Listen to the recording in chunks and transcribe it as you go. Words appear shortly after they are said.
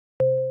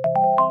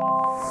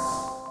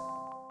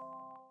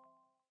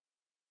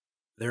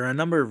There are a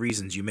number of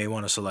reasons you may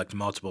want to select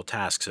multiple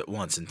tasks at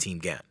once in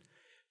TeamGantt.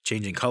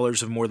 Changing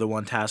colors of more than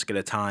one task at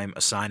a time,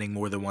 assigning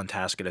more than one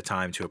task at a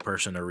time to a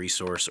person or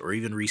resource, or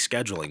even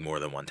rescheduling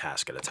more than one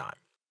task at a time.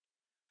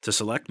 To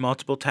select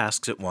multiple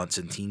tasks at once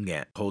in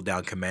TeamGantt, hold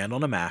down Command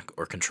on a Mac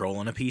or Control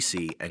on a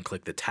PC and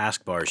click the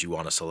taskbars you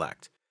want to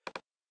select.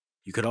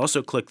 You could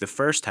also click the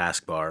first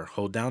taskbar,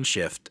 hold down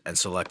Shift, and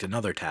select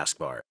another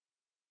taskbar.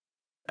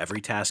 Every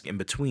task in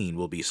between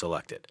will be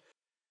selected.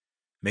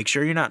 Make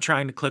sure you're not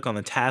trying to click on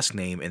the task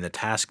name in the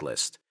task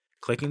list.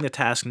 Clicking the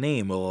task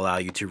name will allow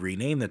you to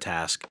rename the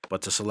task,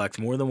 but to select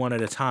more than one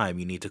at a time,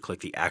 you need to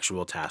click the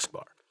actual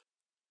taskbar.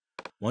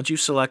 Once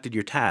you've selected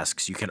your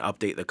tasks, you can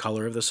update the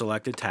color of the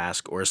selected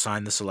task or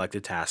assign the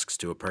selected tasks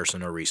to a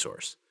person or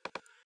resource.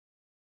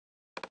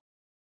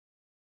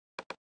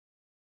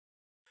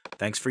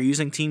 Thanks for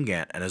using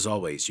TeamGantt, and as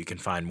always, you can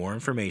find more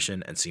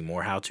information and see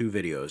more how-to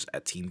videos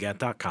at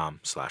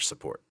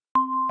teamgantt.com/support.